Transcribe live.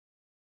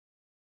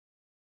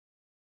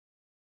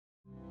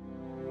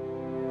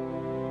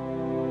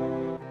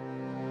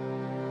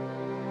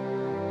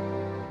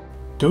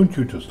Don't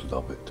you just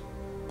love it?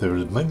 There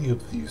are many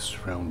of these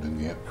surrounding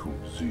the actual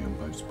museum.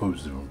 I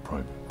suppose they're on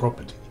private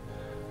property.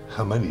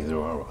 How many there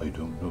are, I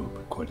don't know,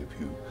 but quite a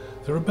few.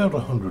 They're about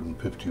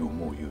 150 or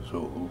more years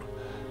old,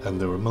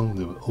 and they're among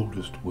the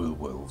oldest oil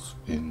wells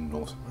in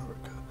North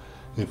America.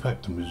 In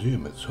fact, the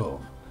museum itself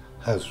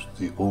has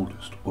the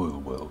oldest oil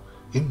well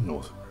in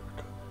North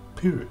America,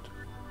 period.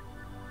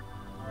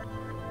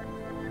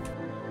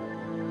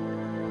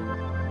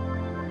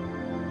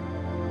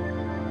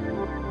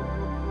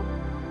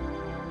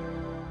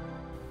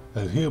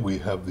 And here we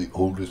have the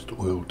oldest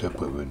oil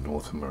depot in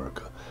North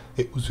America.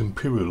 It was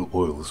Imperial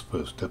Oil's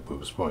first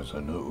depot as far as I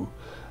know,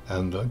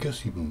 and I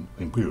guess even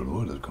Imperial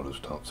Oil has got to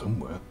start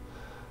somewhere.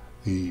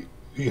 You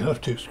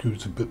have to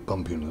excuse the bit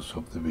bumpiness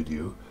of the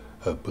video,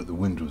 but the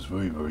wind was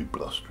very, very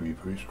blustery,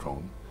 very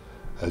strong,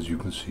 as you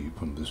can see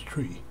from this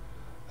tree.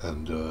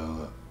 And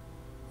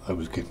I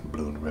was getting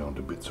blown around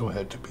a bit, so I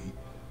had to be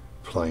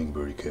flying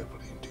very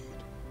carefully indeed.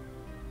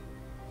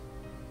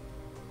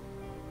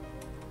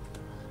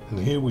 And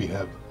here we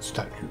have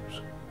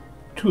statues,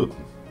 two of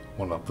them,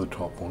 one up the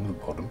top, one at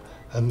the bottom,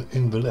 and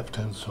in the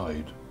left-hand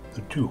side,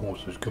 the two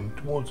horses coming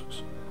towards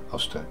us are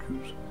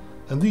statues.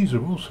 And these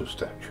are also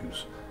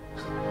statues.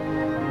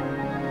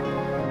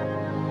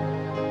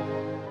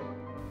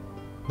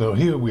 Now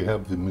here we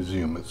have the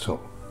museum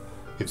itself.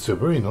 It's a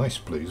very nice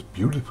place,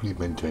 beautifully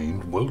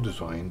maintained, well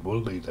designed,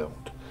 well laid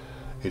out.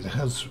 It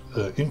has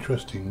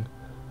interesting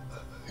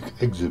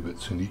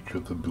exhibits in each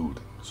of the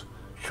buildings,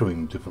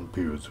 showing different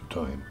periods of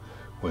time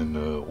when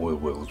oil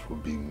wells were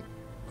being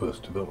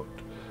first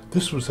developed.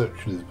 This was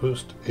actually the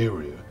first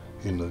area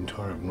in the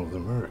entire of North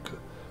America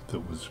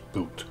that was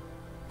built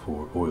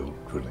for oil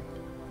drilling,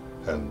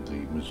 and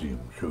the museum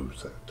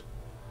shows that.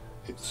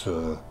 It's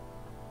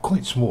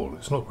quite small,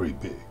 it's not very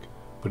big,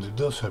 but it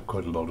does have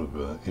quite a lot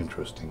of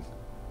interesting,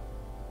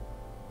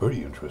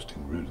 very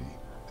interesting really,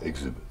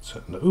 exhibits.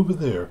 And over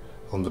there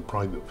on the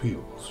private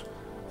fields,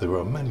 there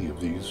are many of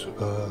these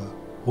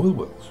oil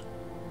wells,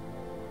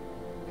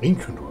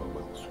 ancient oil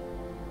wells.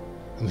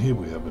 And here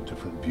we have a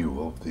different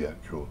view of the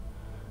actual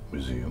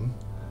museum,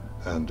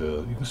 and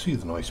you can see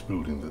the nice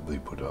building that they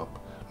put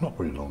up not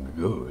very long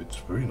ago. It's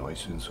very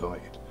nice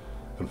inside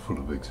and full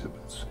of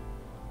exhibits.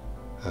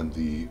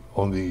 And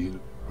on the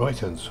right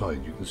hand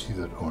side you can see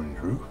that orange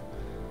roof.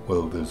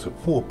 Well, there's a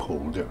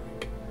 4-pole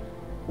derrick.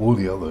 All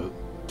the other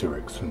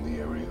derricks in the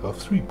area are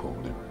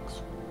 3-pole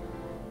derricks,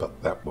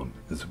 but that one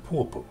is a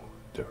 4-pole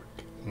derrick.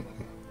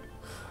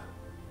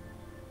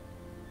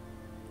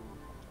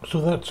 So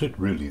that's it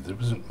really, there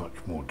isn't much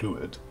more to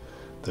it.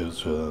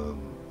 There's a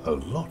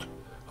lot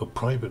of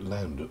private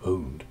land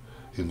owned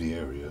in the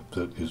area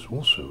that is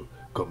also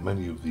got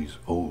many of these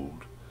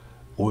old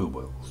oil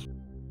wells.